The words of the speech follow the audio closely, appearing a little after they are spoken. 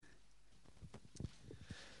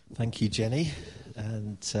Thank you, Jenny.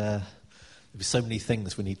 And there'll be so many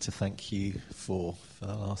things we need to thank you for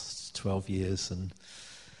the last 12 years, and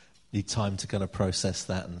need time to kind of process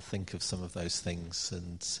that and think of some of those things.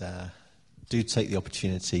 And do take the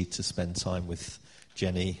opportunity to spend time with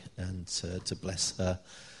Jenny and to bless her.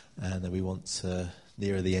 And then we want to,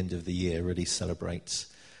 nearer the end of the year, really celebrate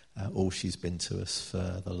all she's been to us,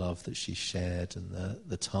 for the love that she's shared and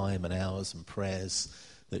the time and hours and prayers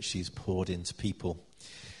that she's poured into people.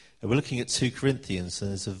 And we're looking at 2 Corinthians,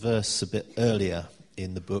 and there's a verse a bit earlier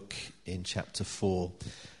in the book in chapter 4.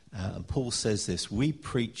 And Paul says this: "We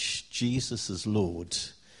preach Jesus as Lord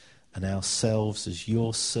and ourselves as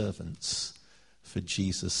your servants for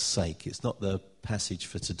Jesus' sake." It's not the passage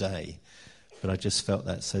for today, but I just felt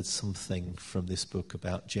that said something from this book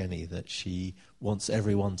about Jenny, that she wants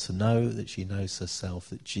everyone to know, that she knows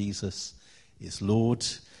herself, that Jesus is Lord.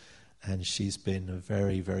 And she's been a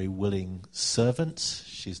very, very willing servant.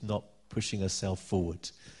 She's not pushing herself forward.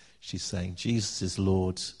 She's saying, Jesus is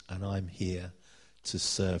Lord, and I'm here to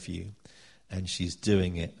serve you. And she's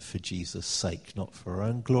doing it for Jesus' sake, not for her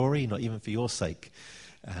own glory, not even for your sake,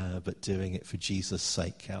 but doing it for Jesus'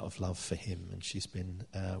 sake, out of love for him. And she's been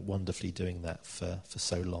wonderfully doing that for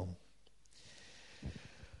so long.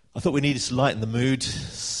 I thought we needed to lighten the mood.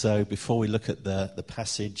 So before we look at the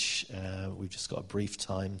passage, we've just got a brief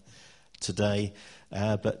time today,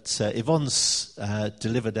 but Yvonne's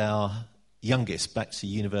delivered our youngest back to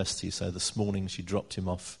university, so this morning she dropped him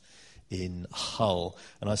off in Hull,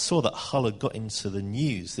 and I saw that Hull had got into the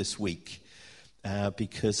news this week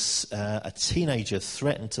because a teenager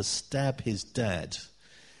threatened to stab his dad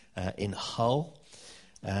in Hull,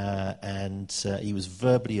 and he was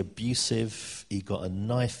verbally abusive. He got a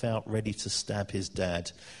knife out ready to stab his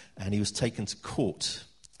dad, and he was taken to court.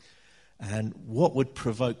 And what would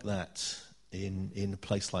provoke that in a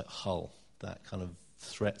place like Hull, that kind of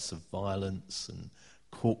threats of violence and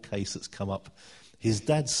court case that's come up? His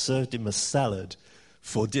dad served him a salad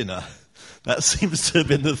for dinner. That seems to have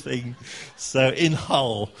been the thing. So in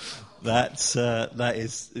Hull, that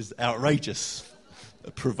is outrageous.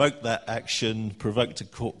 Provoked that action, provoked a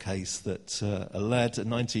court case that a lad, a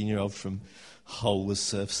 19-year-old from Hull, was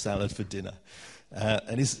served salad for dinner.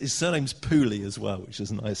 And his surname's Pooley as well, which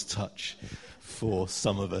is a nice touch for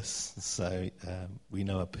some of us. So we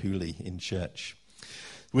know a Pooley in church.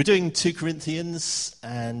 We're doing 2 Corinthians,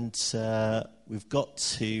 and we've got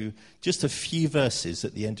to just a few verses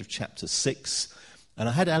at the end of chapter 6. And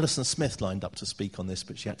I had Alison Smith lined up to speak on this,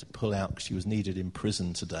 but she had to pull out because she was needed in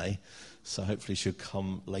prison today. So hopefully she'll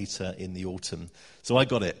come later in the autumn. So I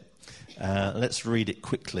got it. Let's read it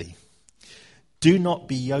quickly. "Do not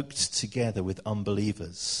be yoked together with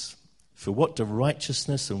unbelievers. For what do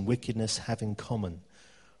righteousness and wickedness have in common?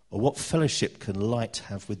 Or what fellowship can light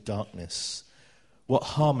have with darkness? What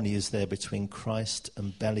harmony is there between Christ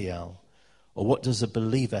and Belial? Or what does a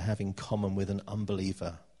believer have in common with an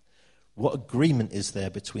unbeliever? What agreement is there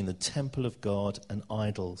between the temple of God and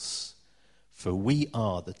idols? For we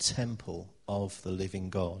are the temple of the living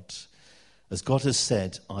God. As God has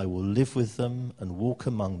said, I will live with them and walk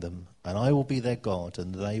among them, and I will be their God,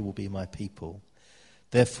 and they will be my people.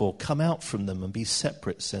 Therefore, come out from them and be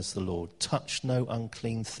separate, says the Lord. Touch no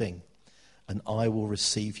unclean thing, and I will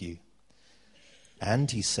receive you.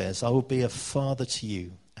 And, he says, I will be a father to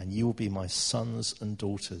you, and you will be my sons and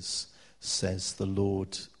daughters, says the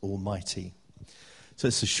Lord Almighty." So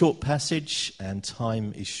it's a short passage, and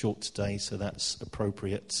time is short today, so that's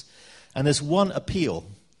appropriate. And there's one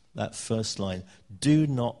appeal. That first line, do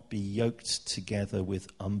not be yoked together with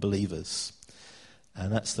unbelievers.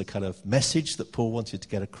 And that's the kind of message that Paul wanted to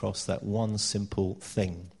get across, that one simple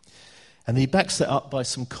thing. And he backs that up by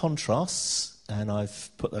some contrasts, and I've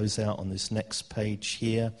put those out on this next page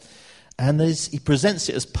here. And he presents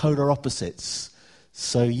it as polar opposites.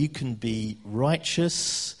 So you can be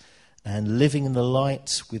righteous and living in the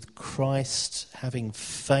light with Christ, having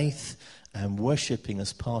faith and worshipping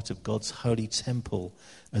as part of God's holy temple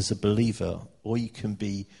as a believer, or you can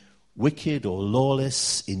be wicked or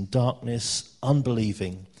lawless in darkness,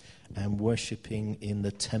 unbelieving, and worshipping in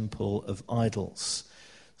the temple of idols.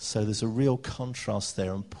 So there's a real contrast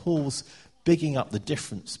there, and Paul's bigging up the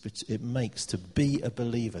difference it makes to be a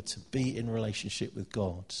believer, to be in relationship with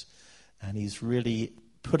God, and he's really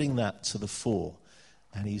putting that to the fore,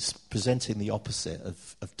 and he's presenting the opposite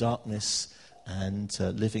of darkness and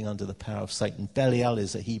living under the power of Satan. Belial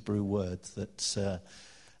is a Hebrew word that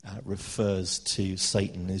refers to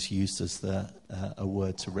Satan, is used as a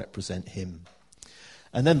word to represent him.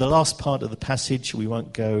 And then the last part of the passage, we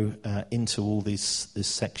won't go into all this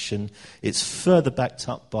section. It's further backed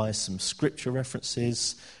up by some scripture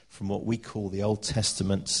references from what we call the Old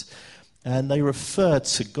Testament. And they refer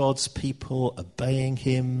to God's people obeying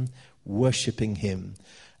him, worshipping him.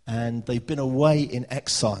 And they've been away in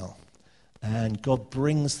exile. And God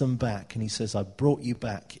brings them back. And he says, I brought you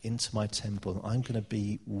back into my temple. I'm going to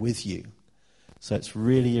be with you. So it's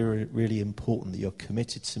really, really important that you're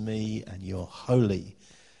committed to me and you're holy,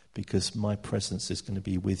 because my presence is going to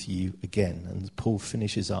be with you again. And Paul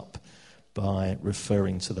finishes up by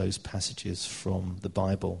referring to those passages from the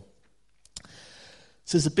Bible.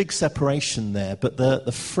 So there's a big separation there, but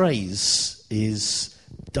the phrase is,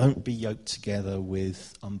 don't be yoked together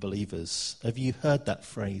with unbelievers. Have you heard that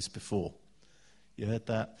phrase before? You heard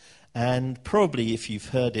that? And probably if you've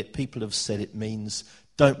heard it, people have said it means,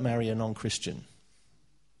 don't marry a non-Christian.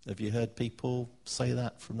 Have you heard people say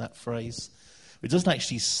that from that phrase? It doesn't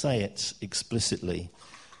actually say it explicitly.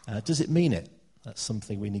 Does it mean it? That's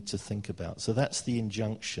something we need to think about. So that's the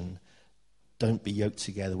injunction. Don't be yoked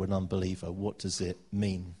together with an unbeliever. What does it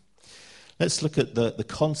mean? Let's look at the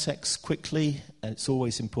context quickly. And it's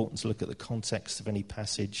always important to look at the context of any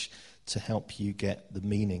passage to help you get the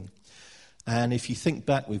meaning. And if you think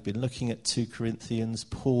back, we've been looking at 2 Corinthians.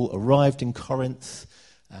 Paul arrived in Corinth,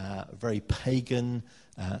 a very pagan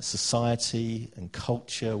society and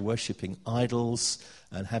culture, worshipping idols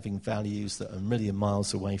and having values that are a million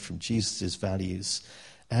miles away from Jesus' values.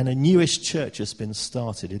 And a newish church has been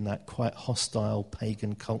started in that quite hostile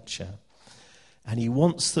pagan culture. And he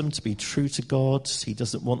wants them to be true to God. He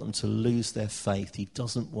doesn't want them to lose their faith. He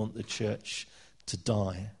doesn't want the church to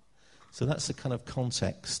die. So that's the kind of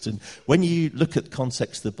context. And when you look at the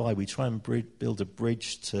context of the Bible, we try and build a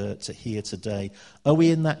bridge to here today. Are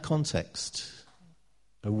we in that context?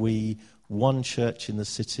 Are we one church in the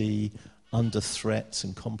city under threat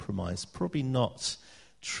and compromise? Probably not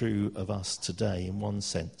true of us today in one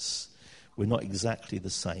sense. We're not exactly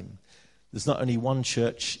the same. There's not only one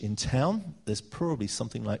church in town, there's probably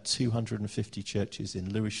something like 250 churches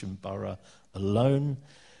in Lewisham Borough alone,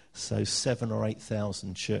 so 7,000 or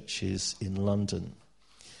 8,000 churches in London.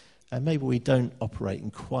 And maybe we don't operate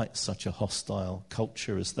in quite such a hostile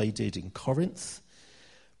culture as they did in Corinth,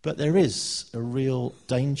 but there is a real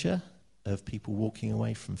danger of people walking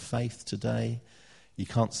away from faith today. You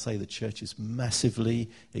can't say the church is massively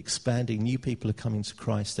expanding. New people are coming to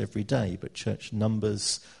Christ every day, but church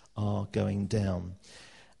numbers are going down.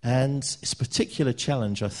 And it's a particular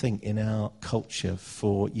challenge, I think, in our culture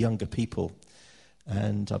for younger people.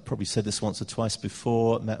 And I've probably said this once or twice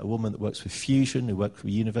before. I met a woman that works with Fusion, who worked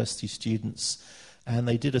with university students, and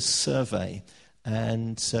they did a survey.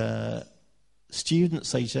 And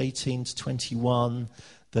students aged 18 to 21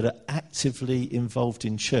 that are actively involved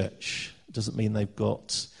in church, it doesn't mean it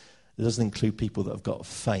doesn't include people that have got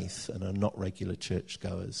faith and are not regular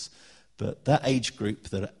churchgoers. But that age group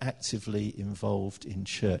that are actively involved in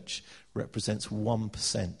church represents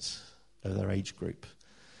 1% of their age group.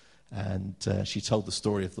 And she told the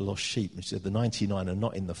story of the lost sheep. And she said the 99 are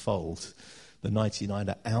not in the fold. The 99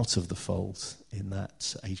 are out of the fold in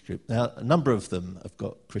that age group. Now, a number of them have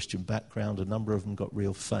got Christian background. A number of them got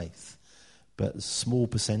real faith. But a small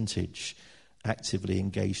percentage actively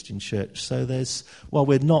engaged in church. So while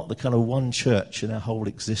we're not the kind of one church in our whole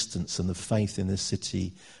existence and the faith in this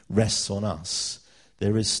city rests on us,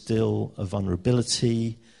 there is still a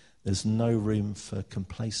vulnerability. There's no room for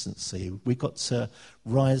complacency. We've got to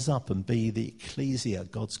rise up and be the ecclesia,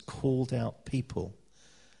 God's called out people.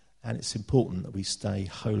 And it's important that we stay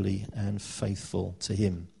holy and faithful to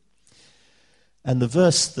him. And the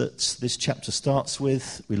verse that this chapter starts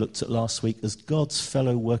with, we looked at last week, as God's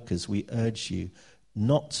fellow workers, we urge you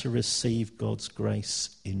not to receive God's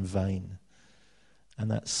grace in vain. And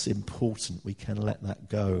that's important. We can let that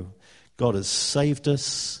go. God has saved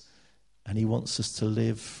us, and he wants us to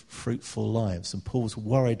live fruitful lives. And Paul's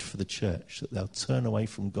worried for the church that they'll turn away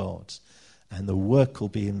from God, and the work will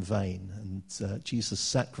be in vain, and Jesus'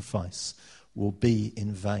 sacrifice will be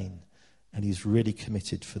in vain. And he's really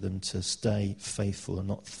committed for them to stay faithful and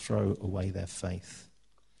not throw away their faith.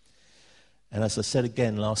 And as I said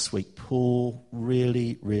again last week, Paul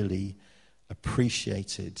really, really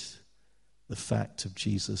appreciated the fact of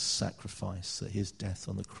Jesus' sacrifice, at his death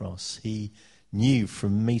on the cross. He knew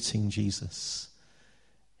from meeting Jesus,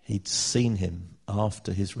 he'd seen him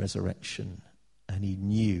after his resurrection, and he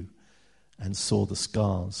knew and saw the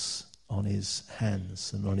scars on his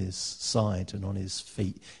hands and on his side and on his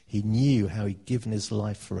feet. He knew how he'd given his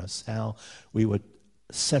life for us, how we were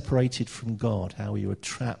separated from God, how we were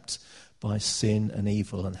trapped by sin and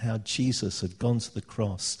evil, and how Jesus had gone to the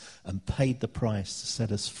cross and paid the price to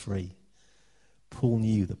set us free. Paul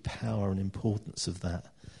knew the power and importance of that,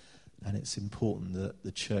 and it's important that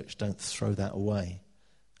the church don't throw that away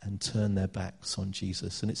and turn their backs on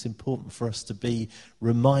Jesus. And it's important for us to be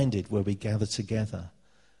reminded where we gather together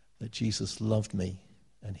that Jesus loved me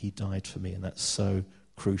and he died for me, and that's so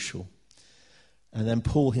crucial. And then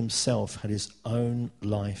Paul himself had his own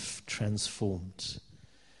life transformed.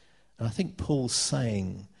 And I think Paul's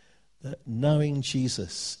saying that knowing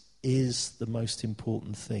Jesus is the most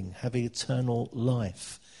important thing. Having eternal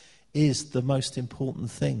life is the most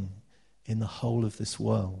important thing in the whole of this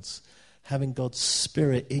world. Having God's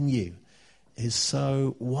Spirit in you is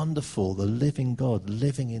so wonderful, the living God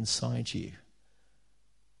living inside you.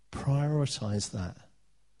 Prioritize that.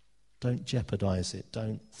 Don't jeopardize it.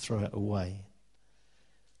 Don't throw it away.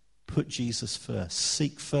 Put Jesus first.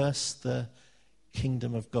 Seek first the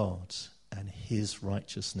kingdom of God and his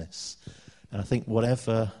righteousness. And I think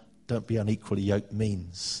whatever don't be unequally yoked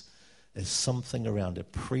means, there's something around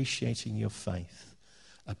appreciating your faith,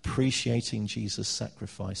 appreciating Jesus'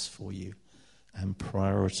 sacrifice for you, and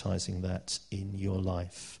prioritizing that in your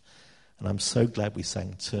life. And I'm so glad we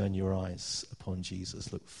sang, turn your eyes upon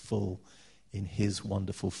Jesus, look full in his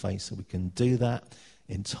wonderful face. And we can do that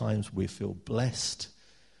in times we feel blessed,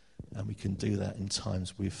 and we can do that in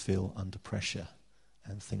times we feel under pressure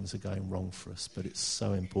and things are going wrong for us. But it's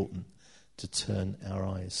so important to turn our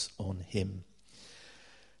eyes on him.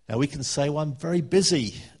 Now we can say, well, I'm very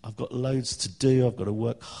busy. I've got loads to do. I've got to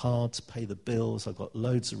work hard to pay the bills. I've got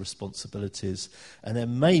loads of responsibilities. And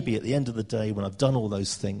then maybe at the end of the day, when I've done all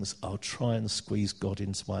those things, I'll try and squeeze God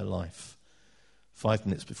into my life 5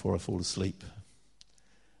 minutes before I fall asleep.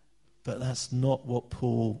 But that's not what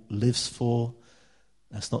Paul lives for.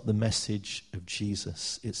 That's not the message of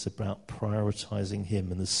Jesus. It's about prioritizing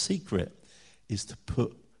him. And the secret is to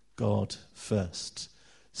put God first.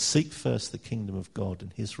 Seek first the kingdom of God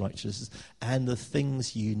and his righteousness, and the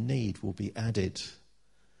things you need will be added.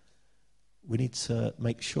 We need to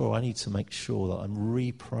make sure, I need to make sure that I'm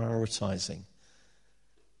reprioritizing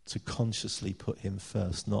to consciously put him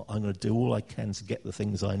first. Not, I'm going to do all I can to get the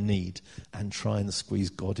things I need and try and squeeze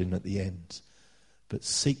God in at the end. But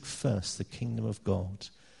seek first the kingdom of God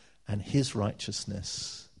and his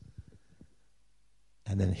righteousness,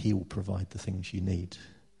 and then he will provide the things you need.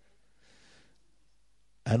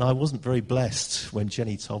 And I wasn't very blessed when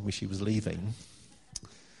Jenny told me she was leaving.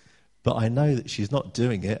 But I know that she's not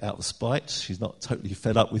doing it out of spite. She's not totally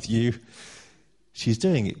fed up with you. She's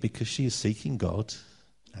doing it because she is seeking God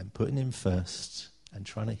and putting him first and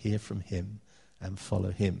trying to hear from him and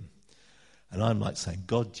follow him. And I'm like saying,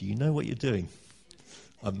 God, do you know what you're doing?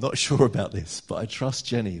 I'm not sure about this, but I trust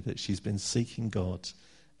Jenny that she's been seeking God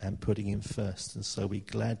and putting him first. And so we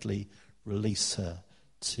gladly release her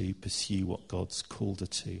to pursue what God's called her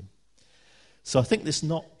to. So I think this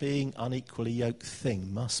not being unequally yoked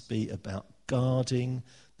thing must be about guarding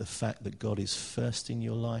the fact that God is first in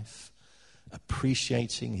your life,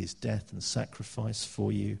 appreciating his death and sacrifice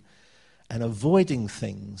for you, and avoiding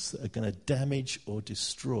things that are going to damage or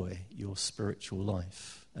destroy your spiritual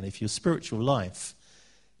life. And if your spiritual life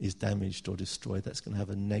is damaged or destroyed, that's going to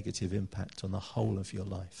have a negative impact on the whole of your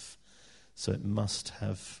life. So it must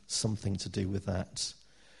have something to do with that.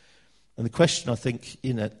 And the question, I think,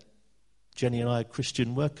 Jenny and I are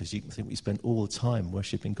Christian workers. You can think we spend all the time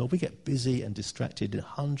worshipping God. We get busy and distracted in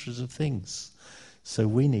hundreds of things. So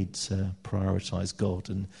we need to prioritize God.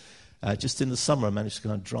 And just in the summer, I managed to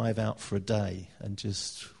kind of drive out for a day and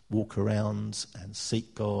just walk around and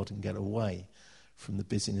seek God and get away from the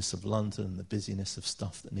busyness of London and the busyness of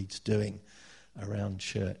stuff that needs doing around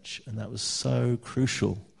church. And that was so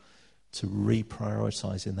crucial to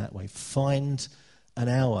reprioritize in that way. Find an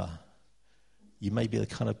hour. You may be the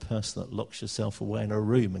kind of person that locks yourself away in a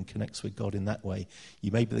room and connects with God in that way.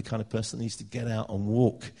 You may be the kind of person that needs to get out and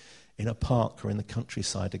walk in a park or in the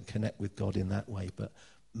countryside and connect with God in that way. But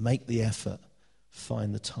make the effort.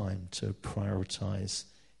 Find the time to prioritize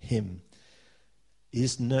him.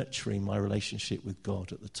 Is nurturing my relationship with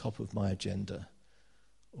God at the top of my agenda?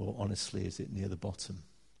 Or honestly, is it near the bottom?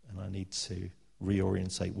 And I need to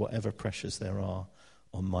reorientate whatever pressures there are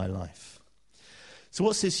on my life. So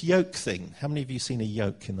what's this yoke thing? How many of you seen a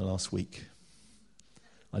yoke in the last week?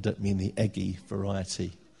 I don't mean the eggy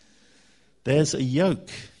variety. There's a yoke.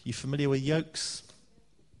 You familiar with yokes?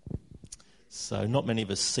 So not many of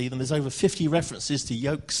us see them. There's over 50 references to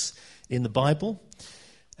yokes in the Bible.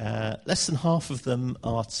 Less than half of them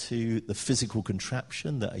are to the physical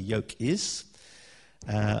contraption that a yoke is.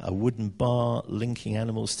 A wooden bar linking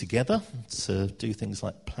animals together to do things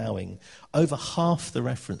like ploughing. Over half the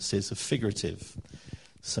references are figurative.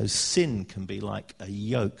 So sin can be like a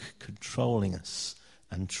yoke controlling us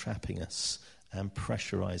and trapping us and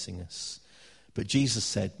pressurizing us. But Jesus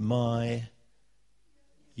said, my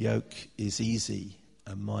yoke is easy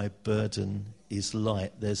and my burden is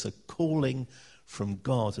light. There's a calling from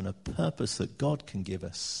God and a purpose that God can give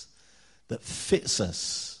us that fits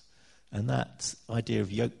us. And that idea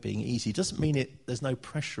of yoke being easy doesn't mean there's no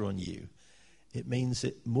pressure on you. It means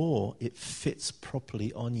it fits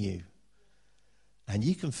properly on you. And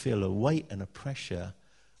you can feel a weight and a pressure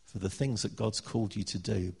for the things that God's called you to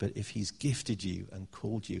do. But if he's gifted you and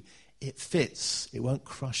called you, it fits. It won't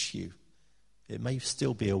crush you. It may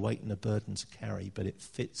still be a weight and a burden to carry, but it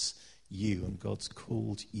fits you, and God's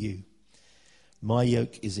called you. My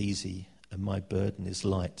yoke is easy and my burden is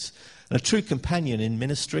light. And a true companion in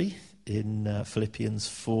ministry, in Philippians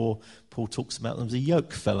 4, Paul talks about them as a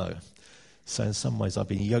yoke fellow. So in some ways I've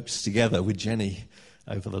been yoked together with Jenny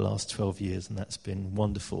over the last 12 years, and that's been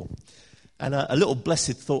wonderful. And a little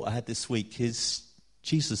blessed thought I had this week is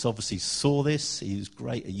Jesus obviously saw this. He was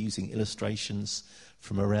great at using illustrations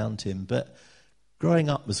from around him. But growing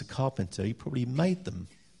up as a carpenter, he probably made them.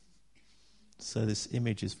 So this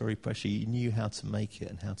image is very precious. He knew how to make it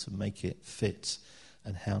and how to make it fit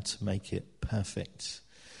and how to make it perfect.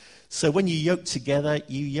 So when you yoke together,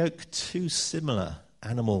 you yoke two similar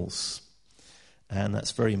animals. And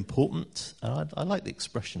that's very important. I like the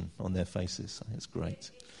expression on their faces. I think it's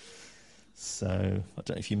great. So I don't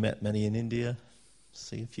know if you met many in India.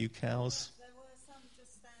 See a few cows. There were some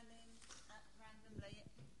just standing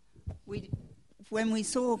randomly. When we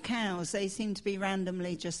saw cows, they seemed to be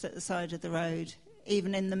randomly just at the side of the road,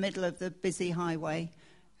 even in the middle of the busy highway.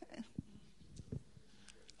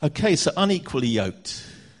 Okay, so unequally yoked.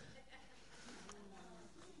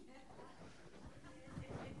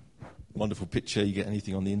 Wonderful picture. You get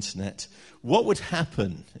anything on the internet. What would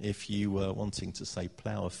happen if you were wanting to, say,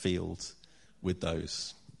 plough a field with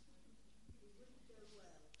those?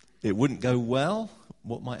 It wouldn't go well.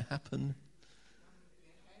 What might happen?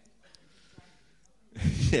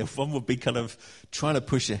 Yeah, one would be kind of trying to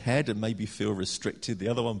push ahead and maybe feel restricted. The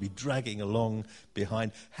other one would be dragging along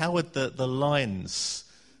behind. How would the lines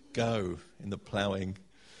go in the ploughing?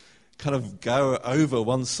 Kind of go over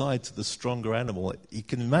one side to the stronger animal. You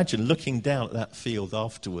can imagine looking down at that field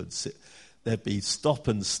afterwards. There'd be stop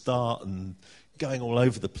and start and going all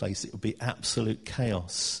over the place. It would be absolute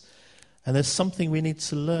chaos. And there's something we need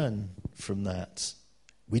to learn from that.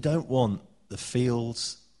 We don't want the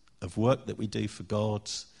fields of work that we do for God,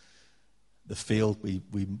 the field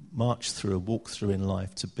we march through and walk through in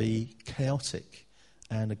life, to be chaotic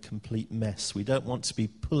and a complete mess. We don't want to be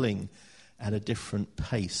pulling at a different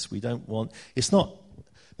pace. We don't want... It's not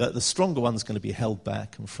that the stronger one's going to be held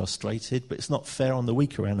back and frustrated, but it's not fair on the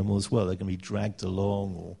weaker animal as well. They're going to be dragged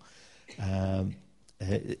along, or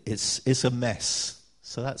it's a mess.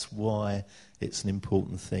 So that's why it's an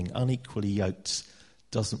important thing. Unequally yoked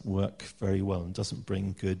doesn't work very well and doesn't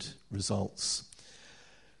bring good results.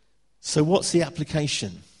 So what's the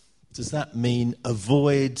application? Does that mean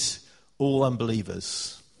avoid all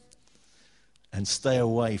unbelievers and stay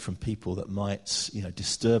away from people that might,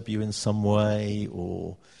 disturb you in some way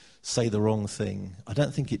or say the wrong thing? I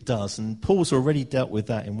don't think it does. And Paul's already dealt with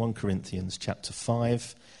that in 1 Corinthians chapter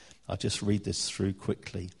 5. I'll just read this through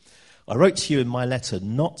quickly. I wrote to you in my letter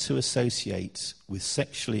not to associate with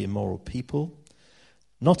sexually immoral people,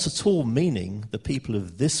 not at all meaning the people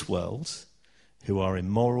of this world who are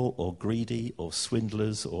immoral or greedy or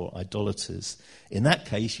swindlers or idolaters. In that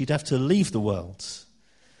case, you'd have to leave the world.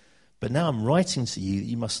 But now I'm writing to you that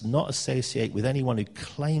you must not associate with anyone who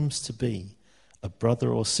claims to be a brother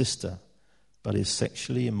or sister, but is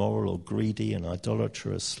sexually immoral or greedy, an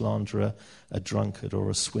idolater, a slanderer, a drunkard, or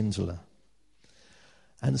a swindler.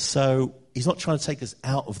 And so he's not trying to take us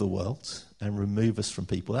out of the world and remove us from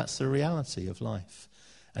people. That's the reality of life.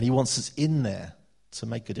 And he wants us in there to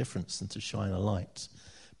make a difference and to shine a light.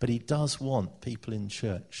 But he does want people in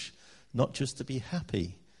church not just to be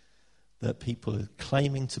happy that people are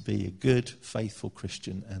claiming to be a good, faithful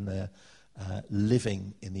Christian and they're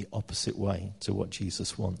living in the opposite way to what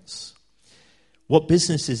Jesus wants. What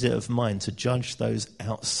business is it of mine to judge those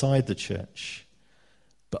outside the church?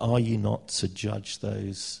 But are you not to judge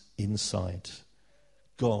those inside?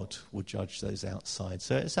 God will judge those outside.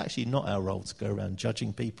 So it's actually not our role to go around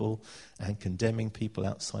judging people and condemning people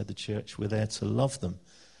outside the church. We're there to love them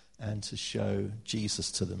and to show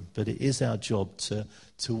Jesus to them. But it is our job to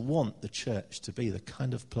want the church to be the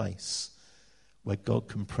kind of place where God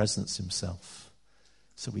can presence himself.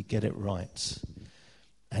 So we get it right.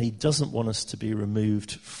 And he doesn't want us to be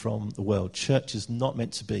removed from the world. Church is not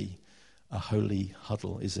meant to be a holy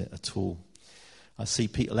huddle, is it, at all? I see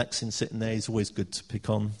Peter Lexin sitting there. He's always good to pick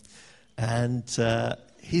on. And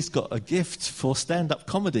he's got a gift for stand-up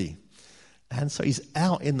comedy. And so he's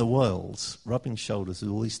out in the world rubbing shoulders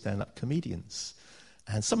with all these stand-up comedians.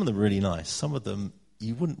 And some of them are really nice. Some of them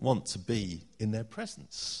you wouldn't want to be in their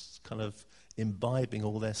presence, kind of imbibing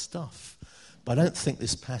all their stuff. But I don't think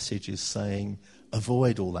this passage is saying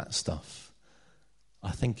avoid all that stuff.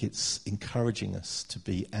 I think it's encouraging us to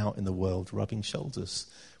be out in the world, rubbing shoulders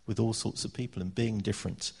with all sorts of people and being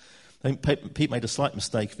different. I think Pete made a slight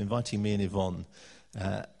mistake of inviting me and Yvonne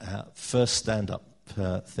our first stand-up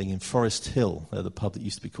thing in Forest Hill, the pub that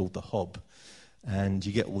used to be called The Hob. And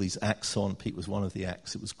you get all these acts on. Pete was one of the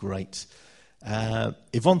acts. It was great.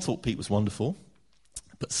 Yvonne thought Pete was wonderful,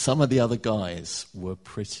 but some of the other guys were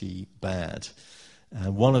pretty bad.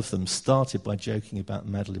 One of them started by joking about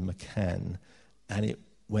Madeleine McCann, and it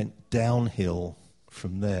went downhill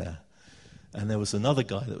from there. And there was another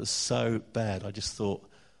guy that was so bad, I just thought,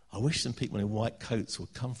 I wish some people in white coats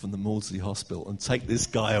would come from the Maudsley Hospital and take this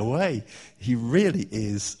guy away. He really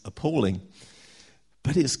is appalling.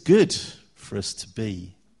 But it's good for us to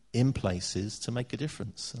be in places to make a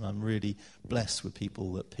difference. And I'm really blessed with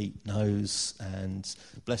people that Pete knows and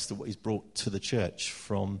blessed at what he's brought to the church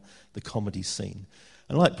from the comedy scene.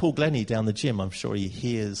 And like Paul Glennie down the gym, I'm sure he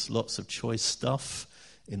hears lots of choice stuff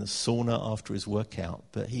in the sauna after his workout,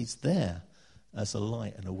 but he's there as a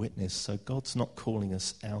light and a witness. So God's not calling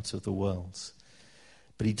us out of the world.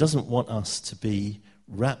 But he doesn't want us to be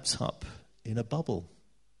wrapped up in a bubble.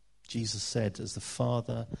 Jesus said, as the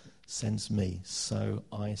Father sends me, so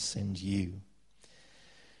I send you.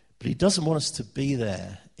 But he doesn't want us to be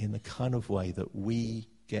there in the kind of way that we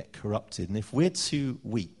get corrupted. And if we're too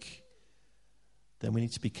weak, then we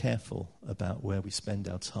need to be careful about where we spend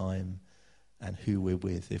our time and who we're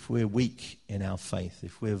with. If we're weak in our faith,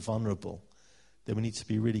 if we're vulnerable, then we need to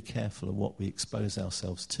be really careful of what we expose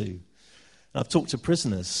ourselves to. And I've talked to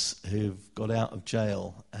prisoners who've got out of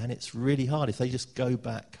jail, and it's really hard if they just go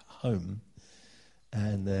back home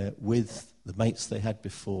and they're with the mates they had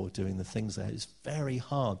before doing the things they had. It's very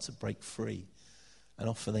hard to break free, and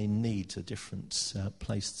often they need a different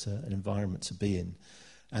place, an environment to be in.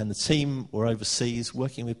 And the team were overseas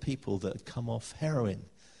working with people that had come off heroin,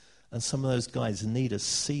 and some of those guys need a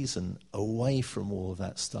season away from all of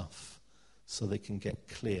that stuff so they can get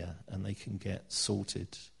clear and they can get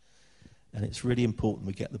sorted. And it's really important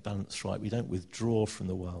we get the balance right. We don't withdraw from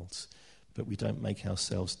the world, but we don't make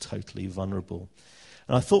ourselves totally vulnerable.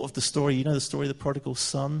 And I thought of the story, you know the story of the prodigal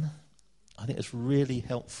son? I think it's really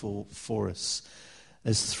helpful for us.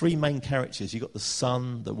 There's three main characters. You've got the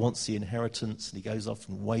son that wants the inheritance, and he goes off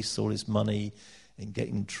and wastes all his money and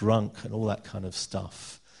getting drunk and all that kind of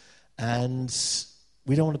stuff. And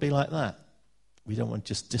we don't want to be like that. We don't want to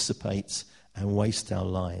just dissipate and waste our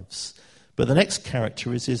lives. But the next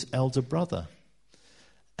character is his elder brother.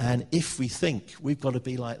 And if we think we've got to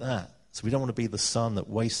be like that, so we don't want to be the son that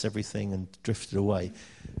wastes everything and drifted away,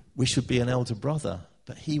 we should be an elder brother.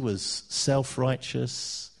 But he was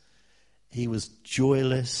self-righteous, he was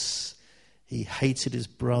joyless, he hated his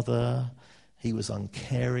brother, he was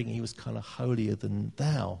uncaring, he was kind of holier than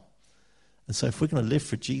thou. And so if we're going to live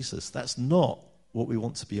for Jesus, that's not what we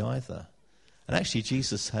want to be either. And actually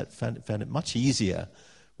Jesus had found it much easier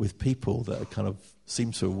with people that kind of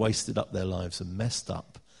seemed to have wasted up their lives and messed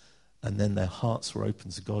up, and then their hearts were open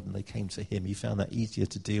to God and they came to him. He found that easier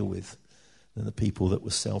to deal with than the people that were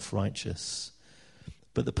self-righteous.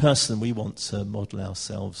 But the person we want to model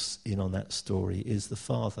ourselves in on that story is the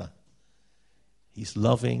Father. He's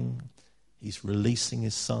loving, he's releasing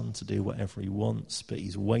his son to do whatever he wants, but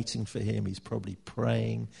he's waiting for him, he's probably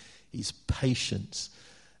praying, he's patient,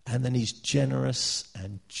 and then he's generous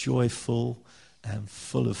and joyful and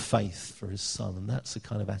full of faith for his son. And that's the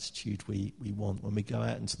kind of attitude we want when we go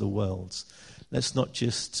out into the world. Let's not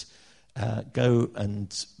just go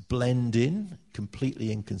and blend in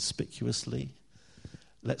completely inconspicuously.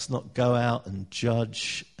 Let's not go out and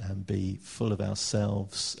judge and be full of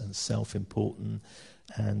ourselves and self-important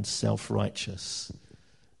and self-righteous.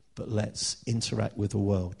 But let's interact with the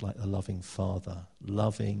world like the loving Father,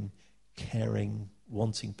 loving, caring,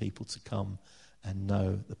 wanting people to come and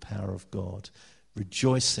know the power of God,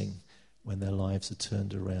 rejoicing when their lives are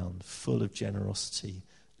turned around, full of generosity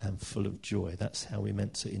and full of joy. That's how we're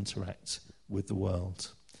meant to interact with the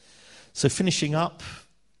world. So finishing up,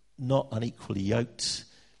 not unequally yoked,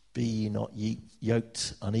 be ye not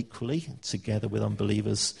yoked unequally together with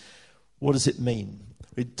unbelievers. What does it mean?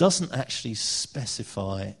 It doesn't actually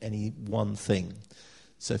specify any one thing.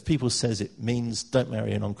 So if people says it means don't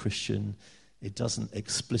marry a non-Christian, it doesn't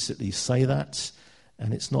explicitly say that,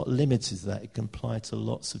 and it's not limited to that. It can apply to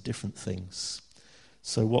lots of different things.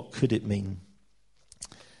 So what could it mean?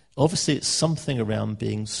 Obviously, it's something around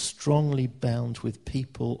being strongly bound with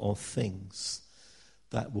people or things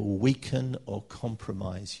that will weaken or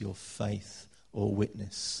compromise your faith or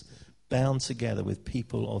witness, bound together with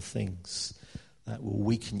people or things that will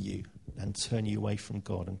weaken you and turn you away from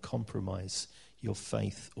God and compromise your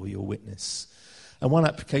faith or your witness. And one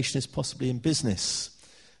application is possibly in business.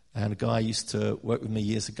 And a guy used to work with me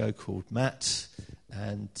years ago called Matt,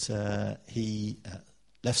 and he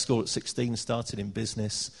left school at 16, started in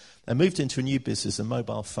business, and moved into a new business, a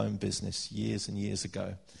mobile phone business, years and years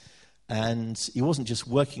ago. And he wasn't just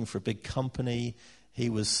working for a big company, he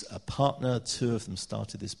was a partner. Two of them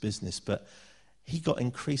started this business, but he got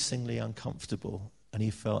increasingly uncomfortable, and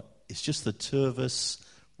he felt it's just the two of us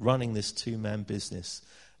running this two-man business,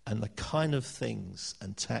 and the kind of things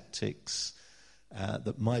and tactics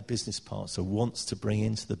that my business partner wants to bring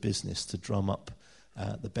into the business to drum up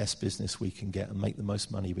the best business we can get and make the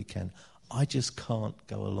most money we can. I just can't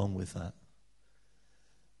go along with that.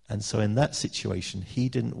 And so in that situation, he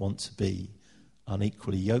didn't want to be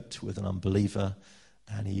unequally yoked with an unbeliever,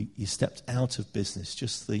 and he stepped out of business,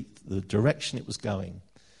 just the direction it was going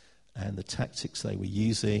and the tactics they were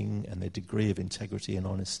using and their degree of integrity and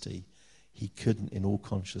honesty. He couldn't, in all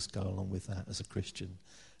conscience, go along with that as a Christian.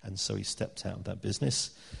 And so he stepped out of that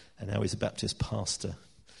business, and now he's a Baptist pastor.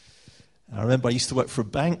 And I remember I used to work for a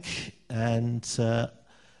bank, and the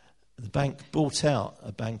bank bought out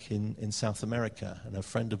a bank in South America, and a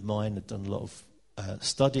friend of mine had done a lot of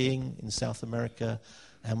studying in South America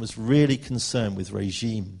and was really concerned with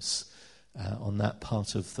regimes on that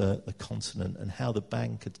part of the continent and how the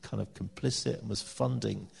bank had kind of complicit and was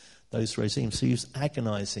funding those regimes. So he was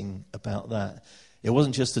agonizing about that. It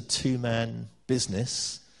wasn't just a two-man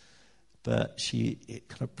business, but it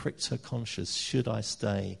kind of pricked her conscience. Should I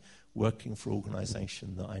stay working for an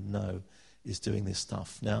organization that I know is doing this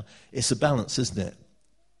stuff? Now, it's a balance, isn't it?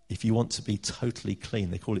 If you want to be totally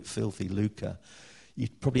clean, they call it filthy lucre, you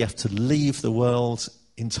probably have to leave the world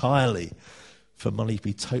entirely for money to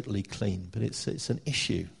be totally clean. But it's an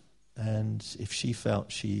issue. And if she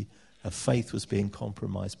felt her faith was being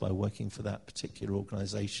compromised by working for that particular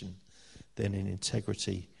organization, then in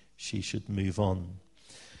integrity, she should move on.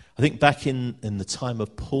 I think back in the time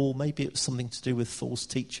of Paul, maybe it was something to do with false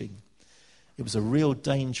teaching. It was a real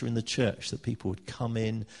danger in the church that people would come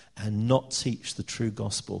in and not teach the true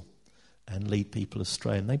gospel and lead people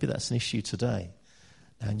astray. And maybe that's an issue today.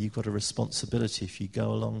 And you've got a responsibility if you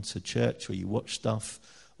go along to church or you watch stuff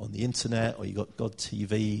on the internet or you've got God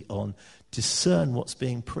TV on, discern what's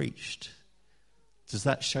being preached. Does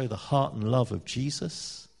that show the heart and love of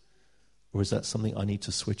Jesus? Or is that something I need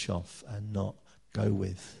to switch off and not go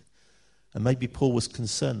with? And maybe Paul was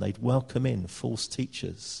concerned they'd welcome in false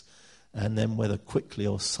teachers, and then whether quickly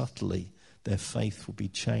or subtly their faith will be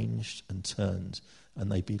changed and turned and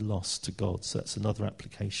they'd be lost to God. So that's another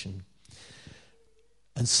application.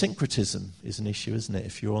 And syncretism is an issue, isn't it?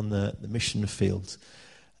 If you're on the mission field,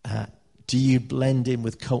 do you blend in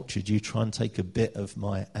with culture? Do you try and take a bit of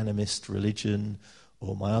my animist religion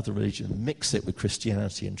or my other religion, mix it with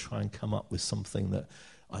Christianity and try and come up with something that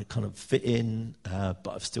I kind of fit in, but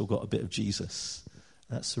I've still got a bit of Jesus?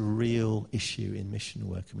 That's a real issue in mission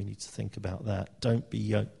work, and we need to think about that. Don't be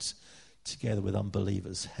yoked together with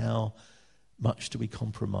unbelievers. How much do we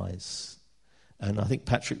compromise? And I think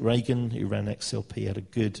Patrick Reagan, who ran XLP, had a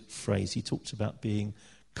good phrase. He talked about being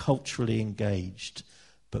culturally engaged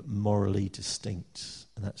but morally distinct,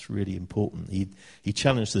 and that's really important. He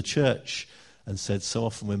challenged the church and said, so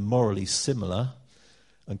often we're morally similar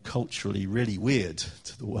and culturally really weird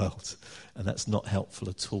to the world, and that's not helpful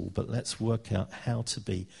at all. But let's work out how to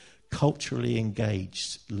be culturally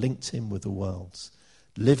engaged, linked in with the world,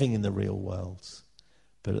 living in the real world,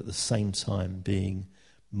 but at the same time being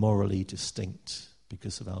morally distinct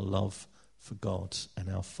because of our love for God and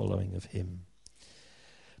our following of him.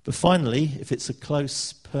 But finally, if it's a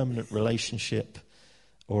close, permanent relationship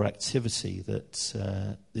or activity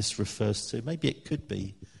that this refers to, maybe it could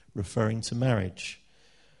be referring to marriage.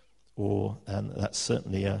 And that's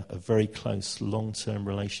certainly a very close, long-term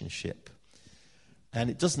relationship. And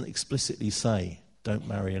it doesn't explicitly say, don't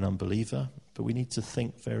marry an unbeliever, but we need to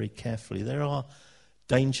think very carefully. There are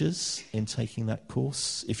dangers in taking that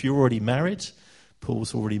course. If you're already married,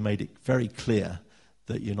 Paul's already made it very clear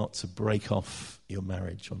that you're not to break off your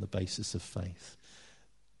marriage on the basis of faith.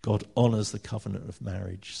 God honours the covenant of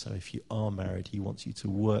marriage. So if you are married, he wants you to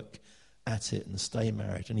work at it and stay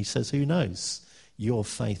married. And he says, who knows? Your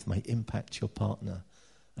faith may impact your partner,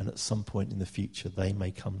 and at some point in the future they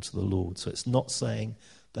may come to the Lord. So it's not saying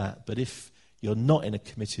that, but if you're not in a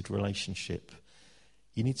committed relationship,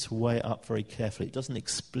 you need to weigh it up very carefully. It doesn't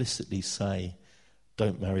explicitly say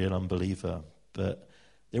don't marry an unbeliever, but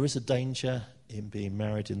there is a danger in being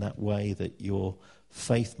married in that way that your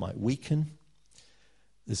faith might weaken.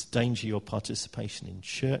 There's danger your participation in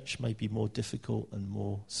church may be more difficult and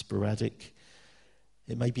more sporadic.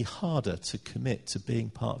 It may be harder to commit to being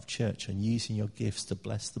part of church and using your gifts to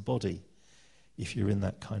bless the body if you're in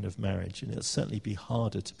that kind of marriage. And it'll certainly be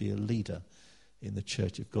harder to be a leader in the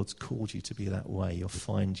church if God's called you to be that way. You'll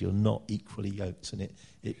find you're not equally yoked and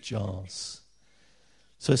it jars.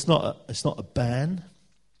 So it's not a ban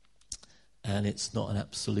and it's not an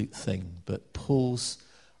absolute thing. But Paul's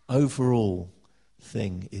overall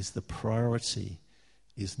thing is the priority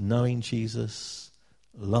is knowing Jesus,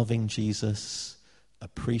 loving Jesus,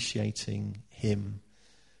 appreciating him,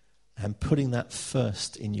 and putting that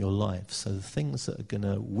first in your life. So the things that are going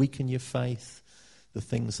to weaken your faith, the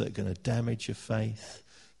things that are going to damage your faith,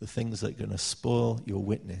 the things that are going to spoil your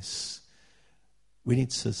witness, we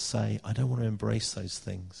need to say, I don't want to embrace those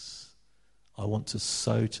things. I want to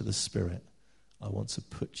sow to the Spirit. I want to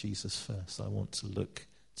put Jesus first. I want to look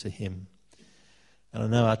to him. And I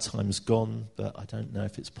know our time's gone, but I don't know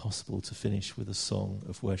if it's possible to finish with a song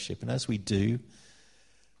of worship. And as we do,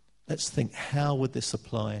 let's think, how would this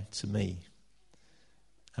apply to me?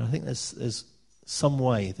 And I think there's some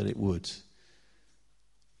way that it would.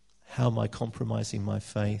 How am I compromising my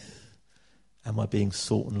faith? Am I being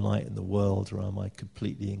salt and light in the world, or am I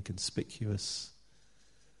completely inconspicuous?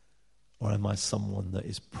 Or am I someone that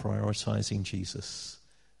is prioritizing Jesus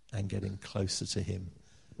and getting closer to him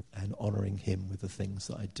and honoring him with the things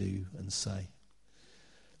that I do and say?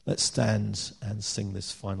 Let's stand and sing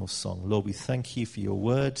this final song. Lord, we thank you for your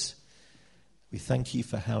word. We thank you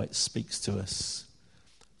for how it speaks to us.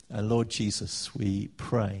 And Lord Jesus, we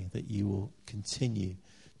pray that you will continue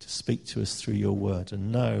to speak to us through your word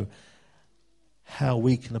and know how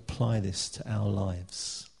we can apply this to our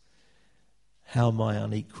lives. How am I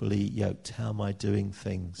unequally yoked? How am I doing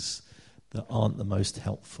things that aren't the most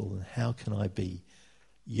helpful? And how can I be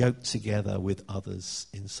yoked together with others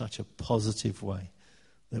in such a positive way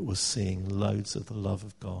that we're seeing loads of the love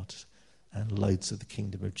of God and loads of the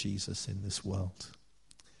kingdom of Jesus in this world?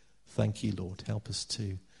 Thank you, Lord. Help us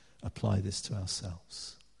to apply this to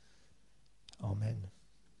ourselves.